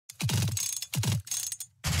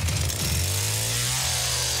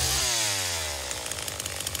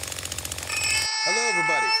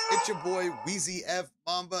It's your boy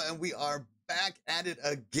WEEZYFMAMBA, and we are back at it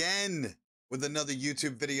again with another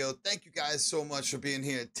YouTube video. Thank you guys so much for being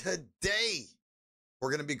here. Today,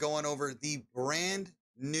 we're going to be going over the brand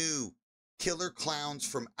new Killer Klowns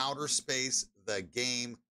from Outer Space, the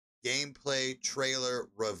game, gameplay, trailer,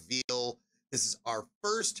 reveal. This is our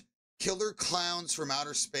first Killer Klowns from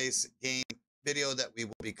Outer Space game video that we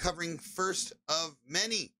will be covering, first of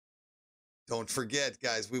many. Don't forget,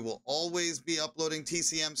 guys, we will always be uploading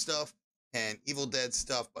TCM stuff and Evil Dead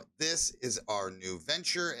stuff, but this is our new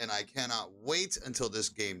venture, and I cannot wait until this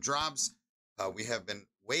game drops. We have been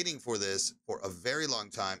waiting for this for a very long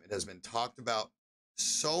time. It has been talked about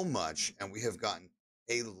so much, and we have gotten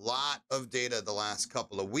a lot of data the last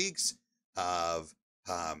couple of weeks of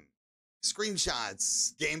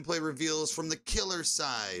screenshots, gameplay reveals from the killer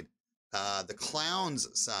side, the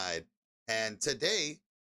clowns side, and today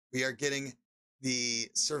we are getting the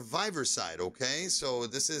survivor side, okay? So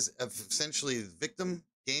this is essentially victim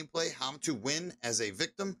gameplay, how to win as a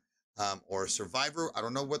victim or a survivor. I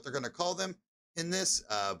don't know what they're gonna call them in this,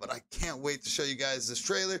 but I can't wait to show you guys this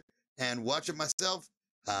trailer and watch it myself.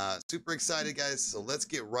 Super excited, guys. So let's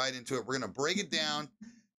get right into it. We're gonna break it down.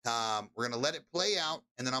 We're gonna let it play out,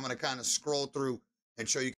 and then I'm gonna kind of scroll through and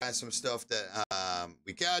show you guys some stuff that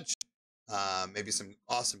we catch, maybe some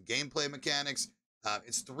awesome gameplay mechanics.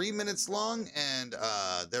 It's 3 minutes long, and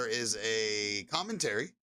there is a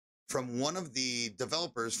commentary from one of the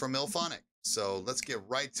developers from IllFonic. So let's get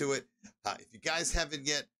right to it. If you guys haven't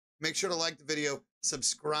yet, make sure to like the video,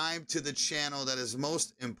 subscribe to the channel. That is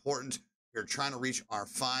most important. We're trying to reach our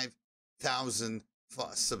 5,000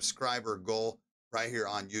 subscriber goal right here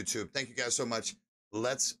on YouTube. Thank you guys so much.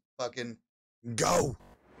 Let's fucking go.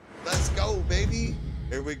 Let's go, baby.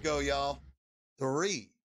 Here we go, y'all.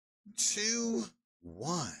 3, 2,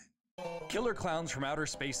 1. Killer Klowns from Outer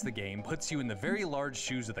Space, the game, puts you in the very large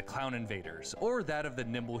shoes of the clown invaders, or that of the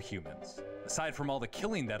nimble humans. Aside from all the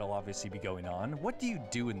killing that'll obviously be going on, what do you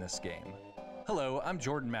do in this game? Hello, I'm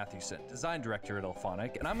Jordan Mathewson, design director at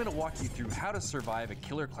IllFonic, and I'm going to walk you through how to survive a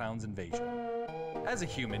Killer Klowns invasion. As a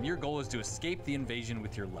human, your goal is to escape the invasion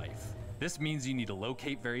with your life. This means you need to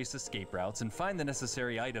locate various escape routes and find the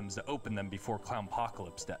necessary items to open them before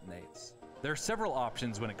Clownpocalypse detonates. There are several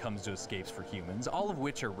options when it comes to escapes for humans, all of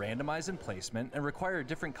which are randomized in placement and require a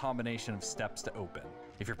different combination of steps to open.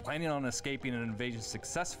 If you're planning on escaping an invasion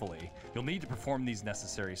successfully, you'll need to perform these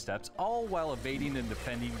necessary steps, all while evading and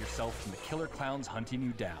defending yourself from the killer clowns hunting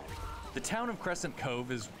you down. The town of Crescent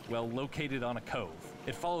Cove is, well, located on a cove.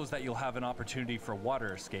 It follows that you'll have an opportunity for a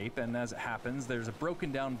water escape, and as it happens, there's a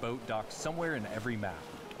broken down boat docked somewhere in every map.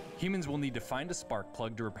 Humans will need to find a spark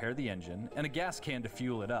plug to repair the engine, and a gas can to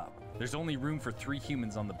fuel it up. There's only room for 3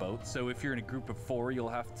 humans on the boat, so if you're in a group of 4, you'll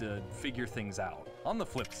have to figure things out. On the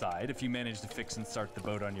flip side, if you manage to fix and start the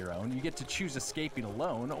boat on your own, you get to choose escaping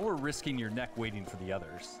alone or risking your neck waiting for the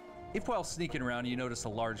others. If while sneaking around you notice a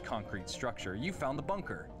large concrete structure, you found the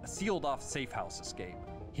bunker, a sealed-off safe house escape.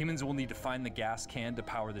 Humans will need to find the gas can to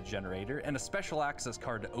power the generator, and a special access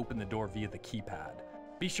card to open the door via the keypad.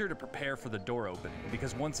 Be sure to prepare for the door opening,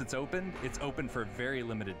 because once it's open for a very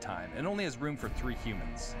limited time, and only has room for 3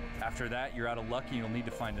 humans. After that, you're out of luck and you'll need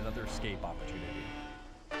to find another escape opportunity.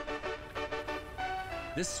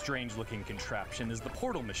 This strange-looking contraption is the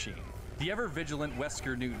portal machine. The ever-vigilant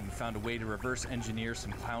Wesker Newton found a way to reverse engineer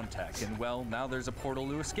some clown tech, and well, now there's a portal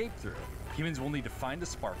to escape through. Humans will need to find a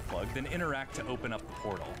spark plug, then interact to open up the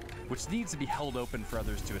portal, which needs to be held open for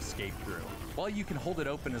others to escape through. While you can hold it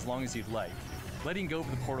open as long as you'd like, letting go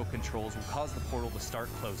of the portal controls will cause the portal to start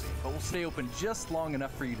closing, but will stay open just long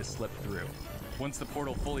enough for you to slip through. Once the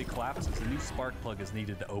portal fully collapses, a new spark plug is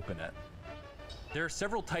needed to open it. There are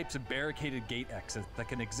several types of barricaded gate exits that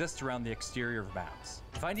can exist around the exterior of maps.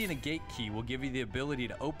 Finding a gate key will give you the ability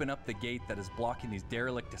to open up the gate that is blocking these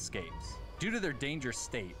derelict escapes. Due to their dangerous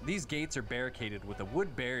state, these gates are barricaded with a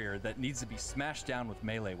wood barrier that needs to be smashed down with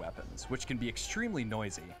melee weapons, which can be extremely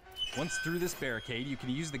noisy. Once through this barricade, you can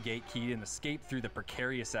use the gate key and escape through the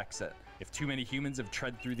precarious exit. If too many humans have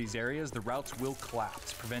tread through these areas, the routes will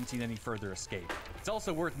collapse, preventing any further escape. It's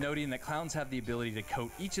also worth noting that clowns have the ability to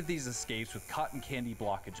coat each of these escapes with cotton candy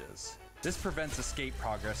blockages. This prevents escape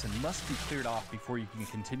progress and must be cleared off before you can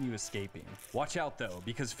continue escaping. Watch out though,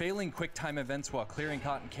 because failing quick time events while clearing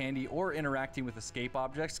cotton candy or interacting with escape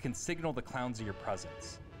objects can signal the clowns of your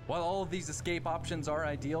presence. While all of these escape options are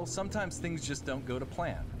ideal, sometimes things just don't go to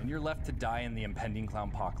plan, and you're left to die in the impending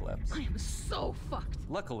clownpocalypse. I am so fucked.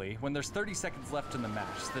 Luckily, when there's 30 seconds left in the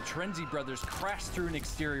match, the Terenzi brothers crash through an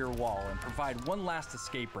exterior wall and provide one last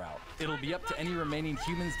escape route. It'll be up to any remaining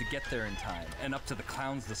humans to get there in time, and up to the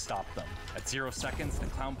clowns to stop them. At 0 seconds, the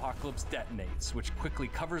clownpocalypse detonates, which quickly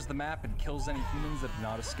covers the map and kills any humans that have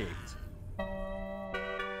not escaped.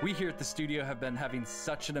 We here at the studio have been having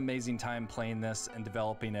such an amazing time playing this and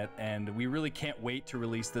developing it, and we really can't wait to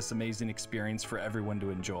release this amazing experience for everyone to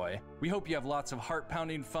enjoy. We hope you have lots of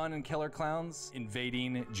heart-pounding fun in Killer Klowns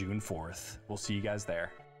invading June 4th. We'll see you guys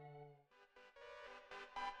there.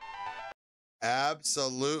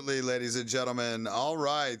 Absolutely, ladies and gentlemen. All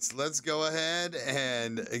right, let's go ahead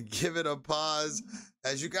and give it a pause.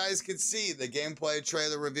 As you guys can see, the gameplay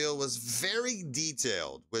trailer reveal was very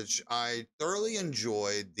detailed, which I thoroughly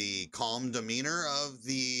enjoyed the calm demeanor of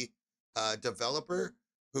the developer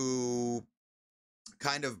who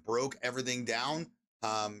kind of broke everything down.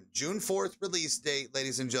 June 4th release date,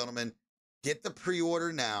 ladies and gentlemen. Get the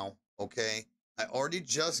pre-order now, okay? I already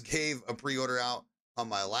just gave a pre-order out on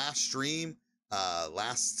my last stream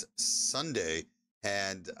last Sunday,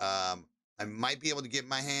 and I might be able to get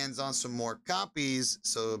my hands on some more copies,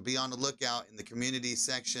 so be on the lookout in the community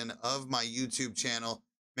section of my YouTube channel.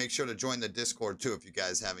 Make sure to join the Discord too if you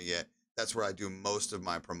guys haven't yet. That's where I do most of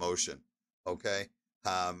my promotion, okay?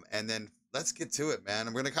 And then let's get to it, man.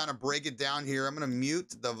 I'm going to kind of break it down here. I'm going to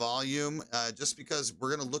mute the volume just because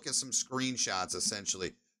we're going to look at some screenshots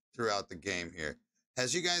essentially throughout the game here.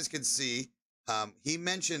 As you guys can see, he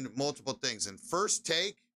mentioned multiple things, and first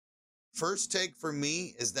take for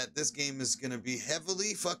me is that this game is going to be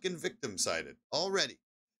heavily fucking victim-sided already.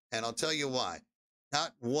 And I'll tell you why.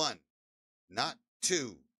 Not 1, not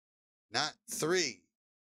 2, not 3,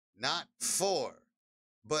 not 4,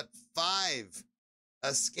 but 5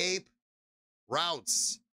 escape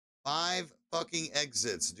routes. 5 fucking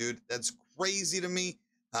exits, dude. That's crazy to me.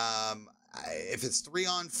 If it's 3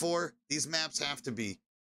 on 4, these maps have to be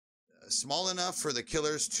small enough for the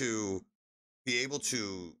killers to be able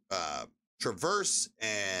to traverse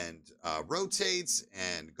and rotate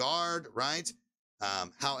and guard, right?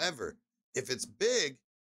 However, if it's big,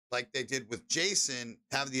 like they did with Jason,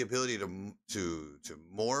 have the ability to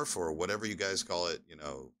morph, or whatever you guys call it, you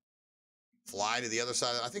know, fly to the other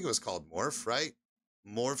side. I think it was called morph, right?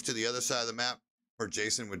 Morph to the other side of the map, where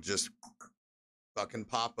Jason would just fucking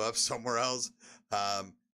pop up somewhere else.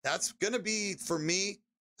 That's gonna be, for me,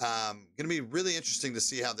 gonna be really interesting to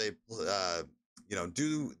see how they, you know,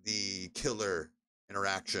 do the killer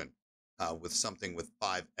interaction with something with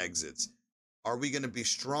 5 exits. Are we gonna be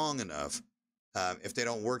strong enough if they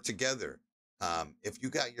don't work together? If you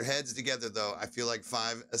got your heads together, though, I feel like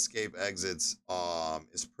 5 escape exits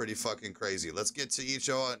is pretty fucking crazy. Let's get to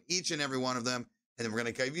each and every one of them, and then we're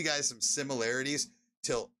gonna give you guys some similarities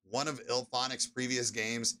to one of Illphonic's previous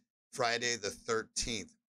games, Friday the 13th.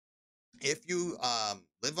 If you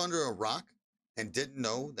live under a rock and didn't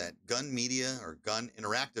know that Gun Media, or Gun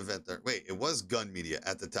Interactive it was Gun Media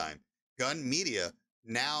at the time. Gun Media,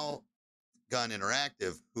 now Gun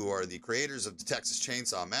Interactive, who are the creators of the Texas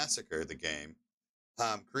Chainsaw Massacre, the game,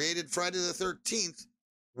 created Friday the 13th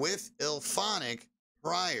with Illphonic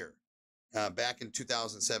prior, back in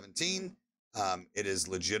 2017. It is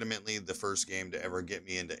legitimately the first game to ever get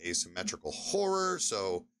me into asymmetrical horror,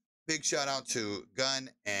 so big shout out to Gun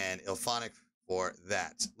and Illphonic for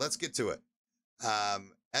that. Let's get to it.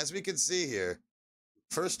 As we can see here,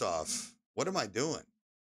 first off, what am I doing?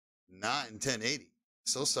 Not in 1080.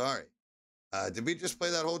 So sorry. Did we just play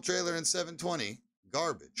that whole trailer in 720?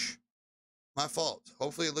 Garbage. My fault.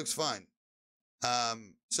 Hopefully it looks fine.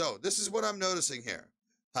 So this is what I'm noticing here.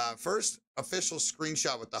 First official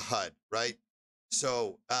screenshot with the HUD, right?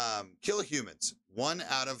 So kill humans, 1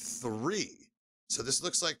 out of 3. So this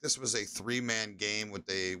looks like this was a 3-man game when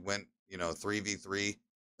they went, you know, 3v3,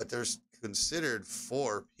 but there's considered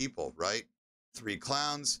 4 people, right? 3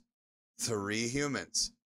 clowns, 3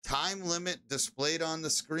 humans. Time limit displayed on the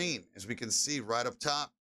screen, as we can see right up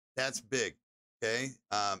top. That's big, okay?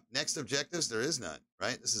 Next objectives, there is none,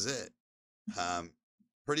 right? This is it.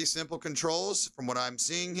 Pretty simple controls from what I'm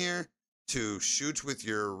seeing here. To shoot with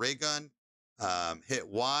your ray gun, hit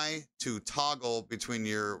Y to toggle between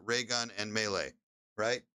your ray gun and melee,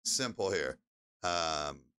 right? Simple here.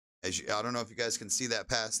 I don't know if you guys can see that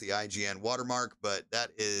past the IGN watermark, but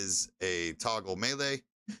that is a toggle melee.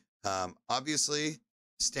 Obviously,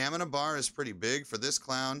 stamina bar is pretty big for this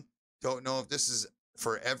clown. Don't know if this is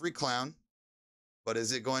for every clown, but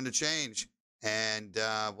is it going to change? And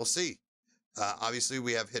we'll see. Obviously,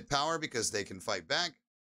 we have hit power because they can fight back.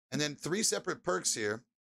 And then 3 separate perks here.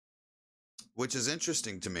 which is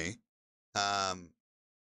interesting to me.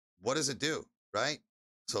 What does it do, right?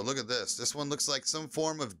 So look at this. This one looks like some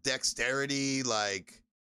form of dexterity, like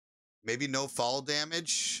maybe no fall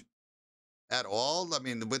damage at all. I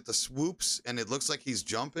mean, with the swoops, and it looks like he's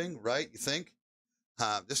jumping, right? You think?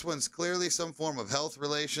 This one's clearly some form of health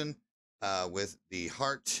relation with the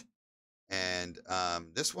heart. And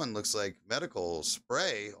this one looks like medical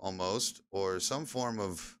spray almost, or some form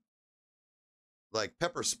of like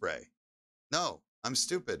pepper spray. No, I'm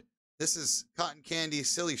stupid. This is cotton candy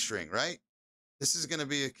silly string, right? This is going to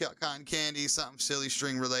be a cotton candy, something silly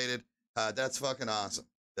string related. That's fucking awesome.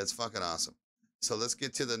 That's fucking awesome. So let's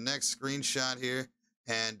get to the next screenshot here.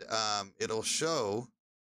 And it'll show,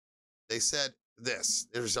 they said this.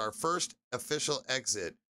 There's our first official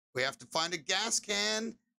exit. We have to find a gas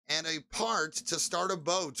can and a part to start a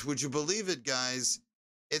boat. Would you believe it, guys?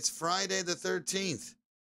 It's Friday the 13th.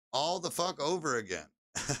 All the fuck over again.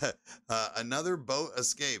 Another boat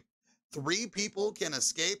escape. 3 people can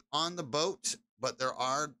escape on the boat, but there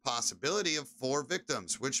are possibility of 4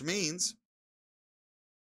 victims, which means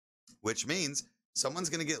someone's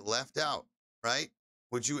going to get left out, right?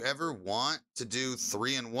 Would you ever want to do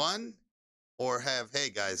 3 and 1 or have, hey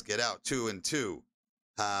guys, get out 2 and 2?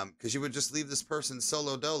 Because you would just leave this person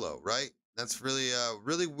solo dolo, right? That's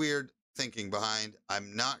really weird thinking behind.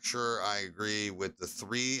 I'm not sure I agree with the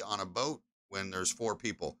 3 on a boat when there's 4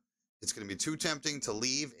 people. It's going to be too tempting to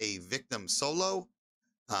leave a victim solo.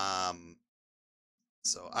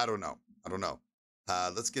 So I don't know.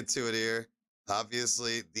 Let's get to it here.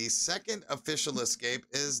 Obviously, the second official escape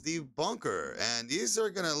is the bunker. And these are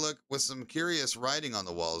going to look with some curious writing on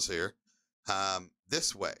the walls here.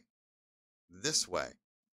 This way.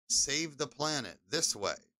 Save the planet. This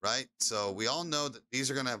way, right? So we all know that these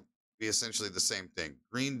are going to be essentially the same thing.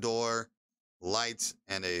 Green door, light,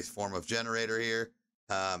 and a form of generator here.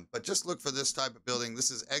 But just look for this type of building.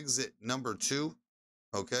 This is exit number 2,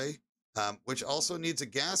 okay? Which also needs a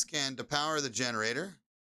gas can to power the generator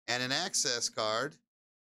and an access card,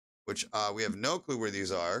 which we have no clue where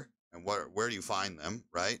these are and where do you find them,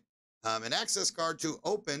 right? An access card to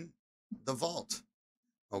open the vault,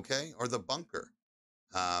 okay? Or the bunker.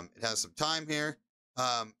 It has some time here.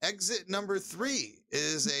 Exit number 3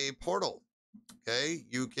 is a portal, okay?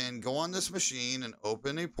 You can go on this machine and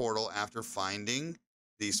open a portal after finding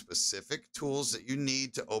the specific tools that you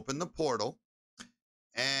need to open the portal.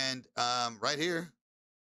 And right here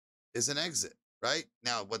is an exit, right?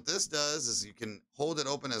 Now, what this does is you can hold it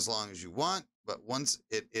open as long as you want, but once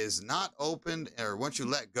it is not opened, or once you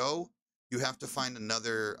let go, you have to find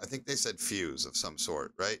another, I think they said fuse of some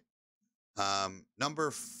sort, right?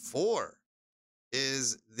 Number 4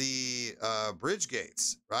 is the bridge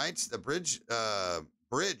gates, right? The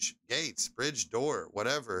bridge gates, bridge door,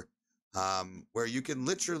 whatever, where you can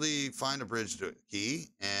literally find a bridge key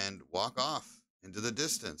and walk off into the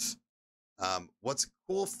distance. What's a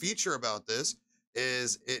cool feature about this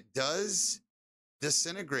is it does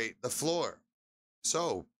disintegrate the floor.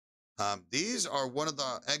 So these are one of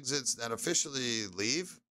the exits that officially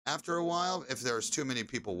leave after a while if there's too many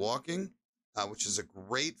people walking, which is a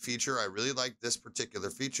great feature. I really like this particular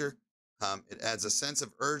feature. It adds a sense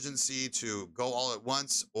of urgency to go all at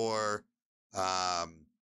once, or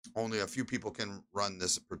only a few people can run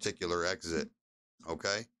this particular exit,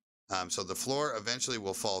 okay? So the floor eventually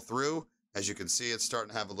will fall through. As you can see, it's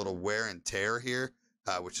starting to have a little wear and tear here,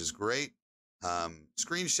 which is great.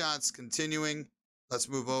 Screenshots continuing. Let's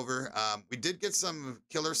move over. We did get some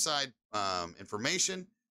killer side information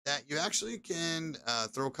that you actually can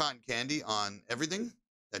throw cotton candy on everything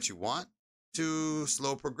that you want to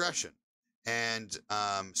slow progression. And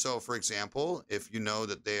so, for example, if you know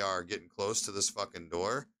that they are getting close to this fucking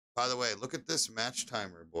door, by the way, look at this match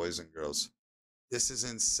timer, boys and girls. This is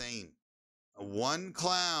insane. 1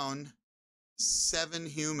 clown, 7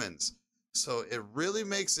 humans. So it really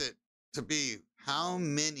makes it to be, how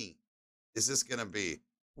many is this going to be?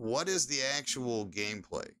 What is the actual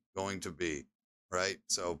gameplay going to be, right?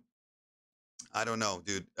 So I don't know,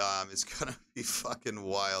 dude. It's going to be fucking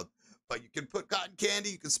wild. But you can put cotton candy,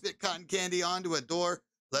 you can spit cotton candy onto a door.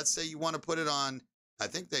 Let's say you want to put it on, I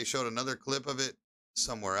think they showed another clip of it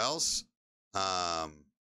somewhere else.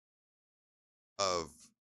 Of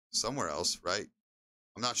somewhere else, right?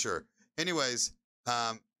 I'm not sure. Anyways,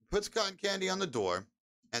 puts cotton candy on the door,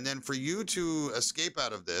 and then for you to escape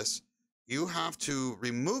out of this, you have to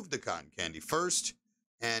remove the cotton candy first,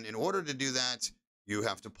 and in order to do that, you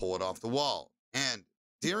have to pull it off the wall. And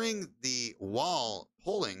during the wall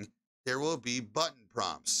pulling, there will be button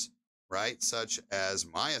prompts, right? Such as,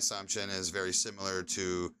 my assumption is very similar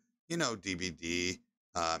to, you know, DBD,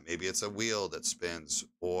 Maybe it's a wheel that spins,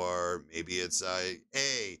 or maybe it's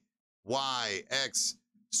A, Y, X,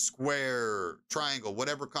 square, triangle,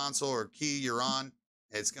 whatever console or key you're on,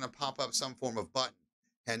 it's going to pop up some form of button.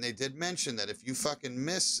 And they did mention that if you fucking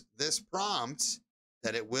miss this prompt,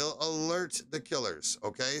 that it will alert the killers,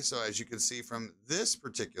 okay? So as you can see from this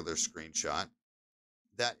particular screenshot,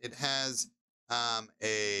 that it has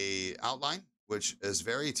a outline, which is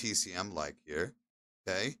very TCM-like here,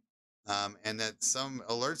 okay? And that some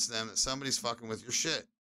alerts them that somebody's fucking with your shit.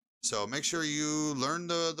 So make sure you learn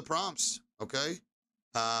the prompts, okay?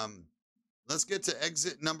 Let's get to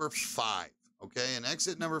exit number 5, okay? And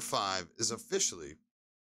exit number 5 is officially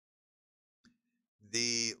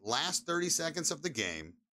the last 30 seconds of the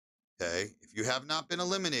game, okay? If you have not been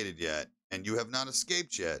eliminated yet and you have not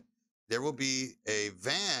escaped yet, there will be a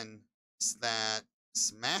van that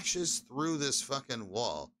smashes through this fucking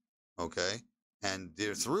wall, okay? And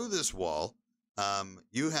through this wall,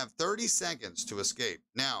 you have 30 seconds to escape.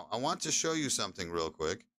 Now, I want to show you something real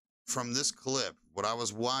quick from this clip, what I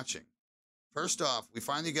was watching. First off, we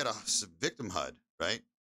finally get a victim HUD, right?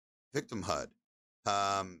 Victim HUD.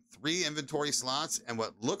 3 inventory slots and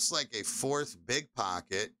what looks like a 4th big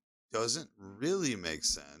pocket. Doesn't really make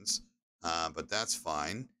sense, but that's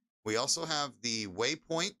fine. We also have the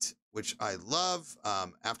waypoint, which I love.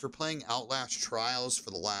 After playing Outlast Trials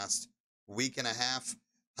for the last week and a half,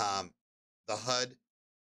 the HUD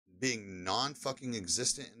being non-fucking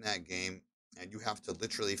existent in that game, and you have to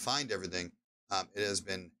literally find everything, it has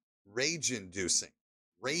been rage-inducing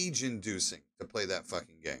to play that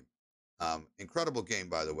fucking game. Incredible game,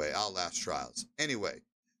 by the way, Outlast Trials. Anyway,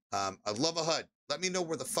 I love a HUD. Let me know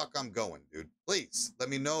where the fuck I'm going, dude. Please, let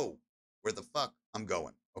me know where the fuck I'm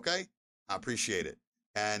going, okay? I appreciate it.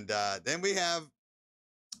 And then we have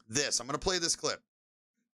this. I'm going to play this clip.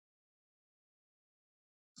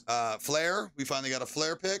 Flare. We finally got a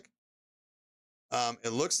flare pick.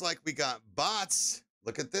 It looks like we got bots.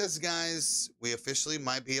 Look at this, guys. We officially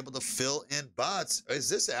might be able to fill in bots. Is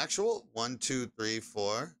this actual? 1, 2, 3,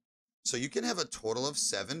 4. So you can have a total of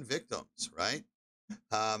 7 victims, right?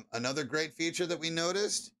 Another great feature that we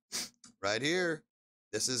noticed right here.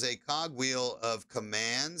 This is a cogwheel of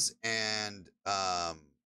commands and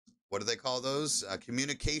what do they call those?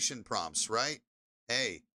 Communication prompts, right?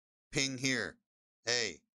 Hey, ping here.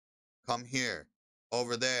 Hey, come here.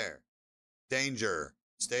 Over there. Danger.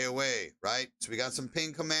 Stay away, right? So we got some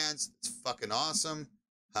ping commands. It's fucking awesome.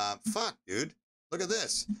 Fuck, dude. Look at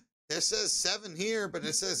this. It says 7 here, but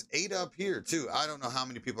it says 8 up here, too. I don't know how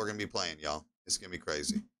many people are going to be playing, y'all. It's going to be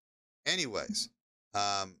crazy. Anyways,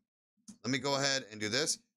 let me go ahead and do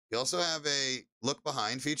this. You also have a look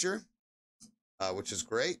behind feature, which is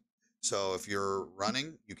great. So if you're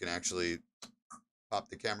running, you can actually pop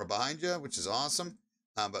the camera behind you, which is awesome.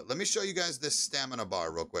 But let me show you guys this stamina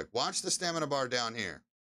bar real quick. Watch the stamina bar down here.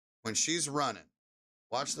 When she's running,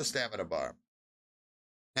 watch the stamina bar.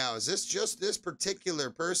 Now, is this just this particular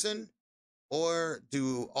person, or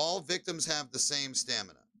do all victims have the same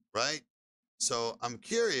stamina, right? So I'm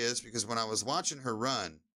curious because when I was watching her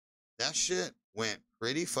run, that shit went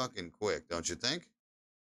pretty fucking quick, don't you think?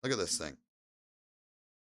 Look at this thing.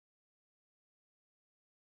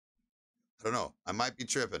 I don't know. I might be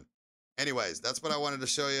tripping. Anyways, that's what I wanted to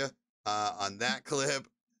show you on that clip.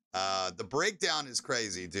 The breakdown is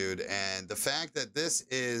crazy, dude. And the fact that this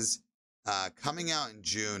is coming out in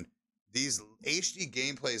June, these HD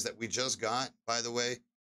gameplays that we just got, by the way,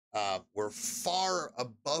 were far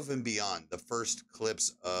above and beyond the first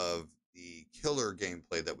clips of the killer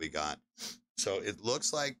gameplay that we got. So it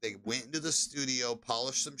looks like they went into the studio,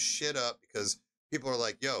 polished some shit up, because people are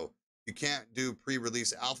like, yo, you can't do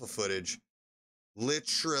pre-release alpha footage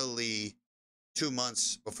literally 2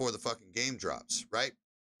 months before the fucking game drops, right?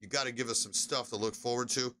 You got to give us some stuff to look forward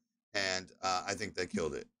to. And I think they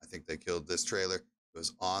killed it. I think they killed this trailer. It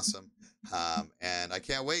was awesome. And I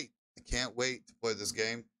can't wait. I can't wait to play this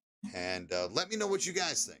game. And let me know what you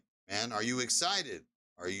guys think, man. Are you excited?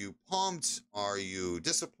 Are you pumped? Are you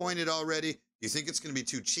disappointed already? Do you think it's going to be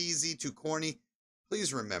too cheesy, too corny?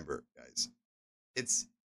 Please remember, guys, it's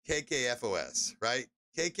KKFOS, right?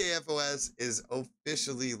 KKFOS is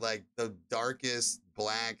officially like the darkest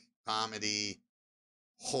black comedy,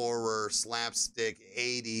 horror, slapstick,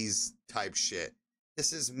 80s type shit.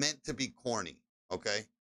 This is meant to be corny, okay?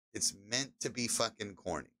 It's meant to be fucking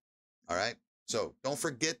corny, all right? So don't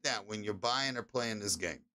forget that when you're buying or playing this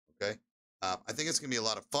game, okay? I think it's going to be a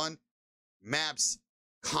lot of fun. Maps,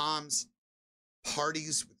 comms,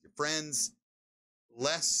 parties with your friends,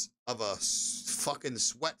 less of a fucking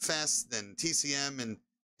sweat fest than TCM,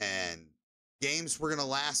 and games were going to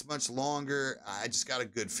last much longer. I just got a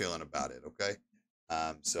good feeling about it, okay?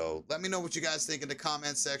 So let me know what you guys think in the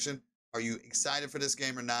comment section. Are you excited for this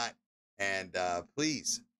game or not? And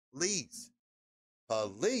please,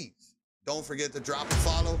 don't forget to drop a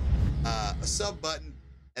follow, a sub button,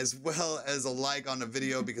 as well as a like on the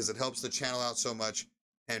video because it helps the channel out so much.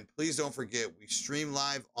 And please don't forget, we stream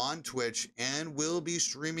live on Twitch and we'll be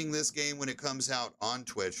streaming this game when it comes out on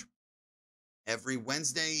Twitch every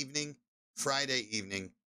Wednesday evening, Friday evening,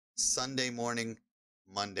 Sunday morning,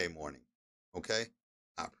 Monday morning. Okay?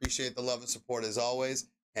 I appreciate the love and support as always.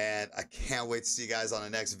 And I can't wait to see you guys on the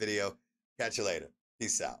next video. Catch you later.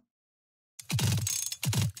 Peace out.